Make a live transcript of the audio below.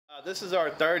This is our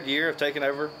third year of taking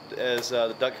over as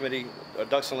the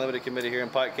Ducks Unlimited committee here in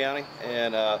Pike County,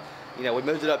 and you know, we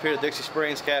moved it up here to Dixie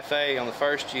Springs Cafe on the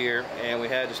first year, and we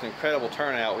had just an incredible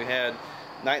turnout. We had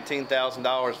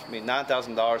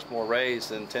 $9,000 more raised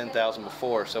than $10,000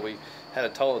 before, so we had a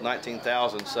total of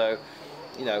 $19,000. So,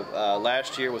 you know,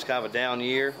 last year was kind of a down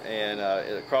year, and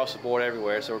across the board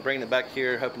everywhere. So we're bringing it back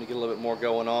here, hoping to get a little bit more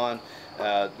going on.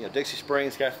 You know, Dixie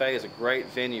Springs Cafe is a great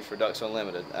venue for Ducks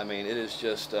Unlimited. I mean, it is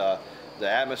just the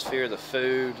atmosphere, the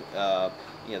food,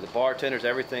 you know, the bartenders,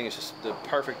 everything is just the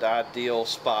perfect, ideal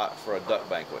spot for a duck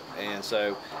banquet. And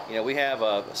so, you know, we have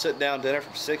a sit-down dinner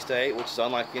from 6 to 8, which is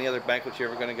unlike any other banquet you're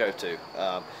ever going to go to.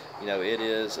 You know, it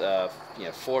is you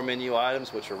know, 4 menu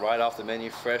items, which are right off the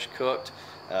menu, fresh cooked,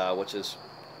 which is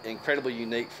incredibly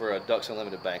unique for a Ducks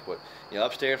Unlimited banquet. You know,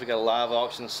 upstairs we got a live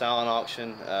auction, silent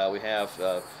auction. We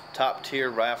have top tier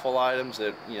raffle items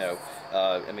that, you know,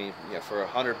 I mean, you know, for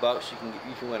 $100 you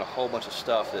can win a whole bunch of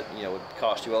stuff that, you know, would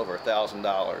cost you over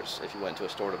 $1,000 if you went to a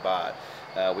store to buy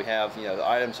it. We have, you know,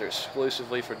 items that are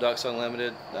exclusively for Ducks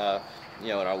Unlimited. You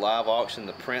know, in our live auction,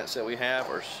 the prints that we have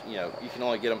are, you know, you can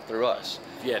only get them through us.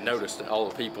 Yeah, noticed that all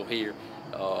the people here,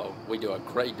 we do a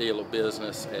great deal of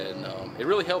business, and it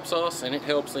really helps us and it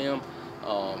helps them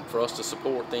for us to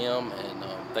support them, and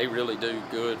they really do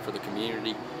good for the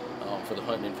community, for the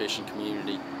hunting and fishing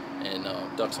community, and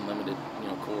Ducks Unlimited, you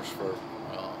know, of course, for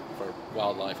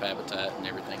wildlife habitat and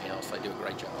everything else. They do a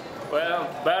great job. Well,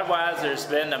 Budweiser's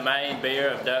been the main beer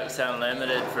of Ducks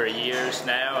Unlimited for years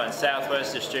now, and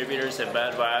Southwest Distributors and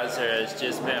Budweiser has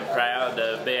just been proud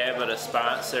to be able to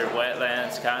sponsor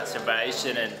wetlands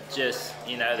conservation and just,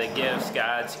 you know, the gifts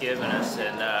God's given us,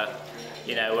 and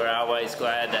you know, we're always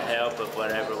glad to help with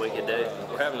whatever we can do.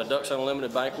 We're having the Ducks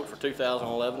Unlimited banquet for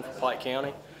 2011 for Pike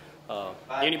County.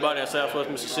 Anybody in Southwest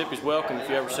Mississippi is welcome if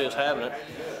you ever see us having it.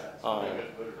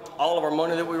 All of our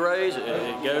money that we raise,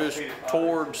 it goes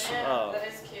towards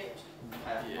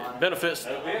benefits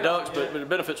ducks, but it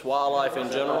benefits wildlife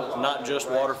in general, not just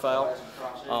waterfowl.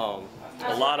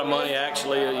 A lot of money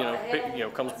actually, you know,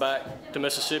 comes back to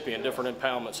Mississippi in different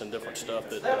impoundments and different stuff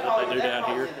that they do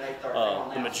down here.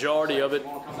 The majority of it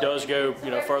does go,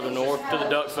 you know, further north to the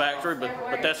duck factory, but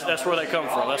that's where they come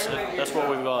from. That's what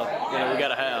we've you know, we got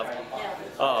to have.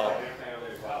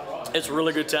 It's a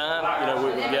really good time. You know,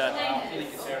 we've got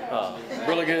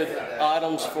really good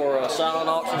items for silent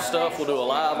auction stuff. We'll do a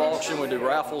live auction. We do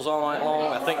raffles all night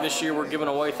long. I think this year we're giving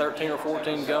away 13 or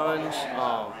 14 guns,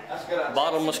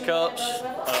 bottomless cups,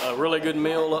 a really good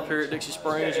meal up here at Dixie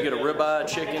Springs. You get a ribeye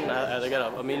chicken. They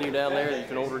got a menu down there that you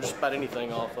can order just about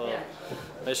anything off of.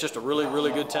 It's just a really,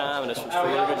 really good time, and it's for a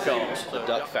really good cause. The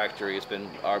duck factory has been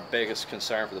our biggest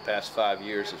concern for the past 5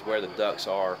 years, is where the ducks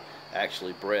are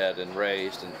actually bred and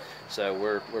raised, and so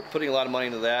we're putting a lot of money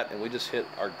into that, and we just hit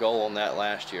our goal on that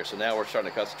last year. So now we're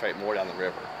starting to concentrate more down the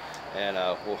river, and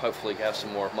we'll hopefully have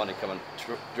some more money coming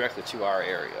directly to our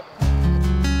area.